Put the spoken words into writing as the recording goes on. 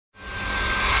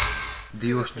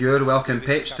Diósgyőr welcome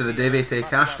Pécs to the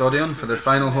DVTK-stadion for their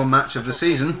final home match of the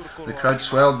season, the crowd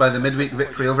swelled by the midweek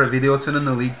victory over Videoton in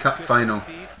the League Cup final.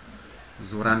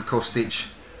 Zoran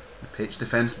Kostic, the Pécs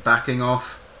defence backing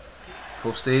off.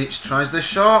 Kostic tries the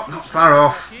shot, not far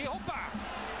off.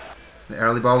 The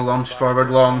early ball launched forward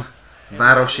long.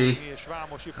 Varosi,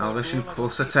 Alves in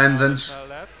close attendance.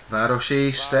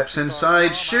 Varosi steps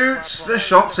inside, shoots, the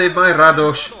shot saved by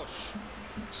Rados.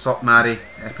 Sotmari,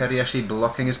 Eperjesi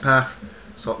blocking his path.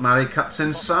 Sotmari cuts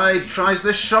inside, tries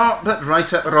the shot, but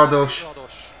right at Rados.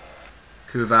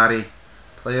 Kuvari,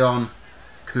 play on.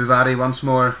 Kuvari once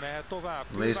more.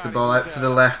 Lays the ball out to the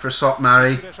left for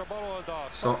Sotmari.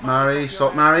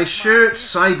 Sotmari shoots,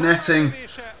 side netting.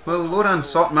 Well, Loran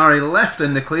Sotmari left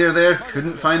in the clear there,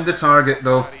 couldn't find the target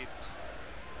though.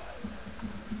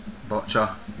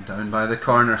 Bacsa, down by the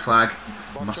corner flag,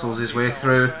 muscles his way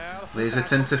through. Lays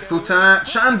it into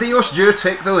Futács, and Diósgyőr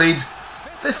take the lead.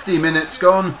 50 minutes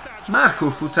gone. Marco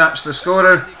Futács the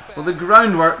scorer. Well, the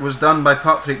groundwork was done by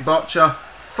Patrik Bacsa.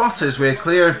 Fought his way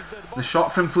clear. The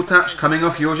shot from Futács coming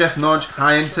off József Nagy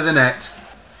high into the net.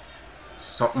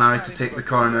 Sotmari to take the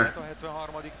corner.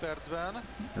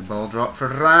 The ball dropped for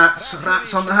Rats.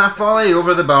 Rats on the half volley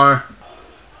over the bar.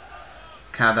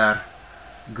 Kádár.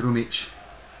 Grumic.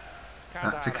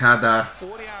 Back to Kádár.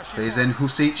 Plays in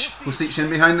Husic. Husic in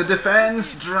behind the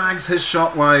defence. Drags his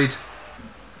shot wide.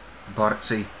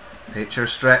 Barczi. Picture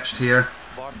stretched here.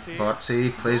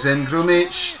 Barczi plays in Grumic.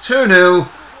 2-0.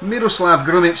 Miroslav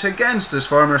Grumic against his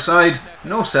former side.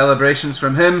 No celebrations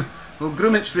from him. Well,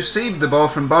 Grumic received the ball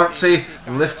from Barczi.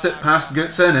 Lifts it past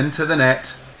Gutsen into the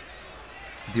net.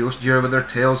 Diósgyőr with their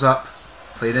tails up.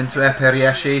 Played into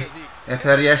Eperjesi.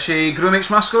 Eperjesi, Grumic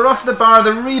must score off the bar.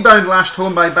 The rebound lashed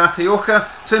home by Batioja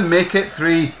to make it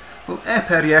 3. Well,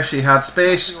 Eperjesi had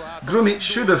space. Grumic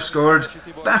should have scored.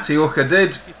 Batioja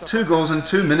did. 2 goals in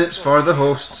 2 minutes for the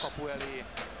hosts.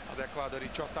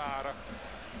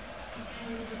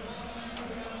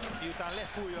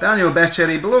 Dániel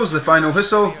Becséri blows the final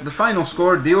whistle. The final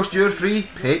score, Diósgyőr 3,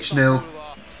 Pécs 0.